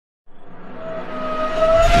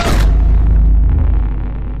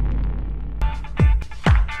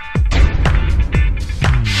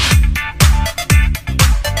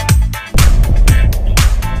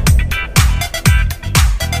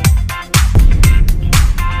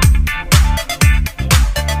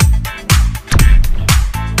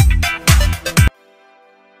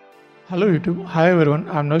Hello YouTube, hi everyone,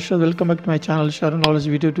 I'm Naushad. Welcome back to my channel Share Knowledge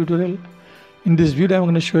video tutorial. In this video I'm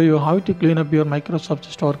going to show you how to clean up your Microsoft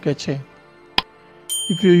Store cache.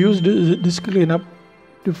 If you use this cleanup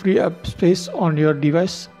to free up space on your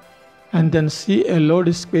device and then see a low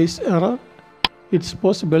disk space error, it's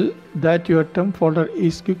possible that your temp folder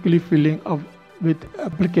is quickly filling up with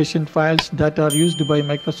application files that are used by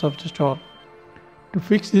Microsoft Store. To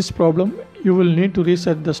fix this problem, you will need to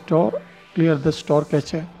reset the store, clear the store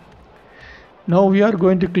cache. Now we are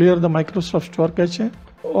going to clear the Microsoft Store cache.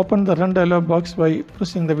 Open the Run dialog box by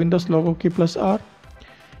pressing the Windows logo key plus R.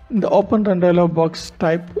 In the Open Run dialog box,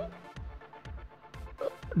 type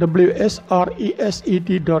wsreset.exe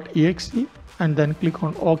and then click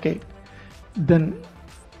on OK. Then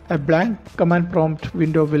a blank command prompt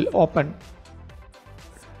window will open.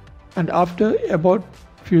 And after about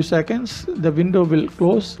few seconds, the window will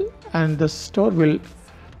close and the store will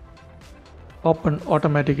open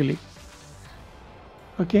automatically.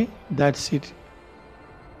 Okay, that's it.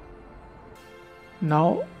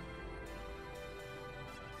 Now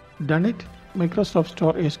done it, Microsoft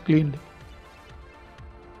Store is cleaned.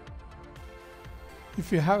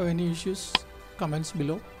 If you have any issues, comments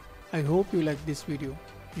below. I hope you like this video.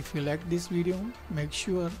 If you like this video, make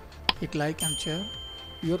sure hit like and share.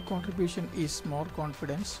 Your contribution is more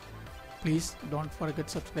confidence. Please don't forget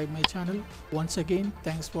to subscribe my channel. Once again,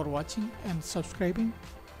 thanks for watching and subscribing.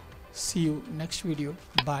 See you next video.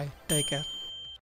 Bye. Take care.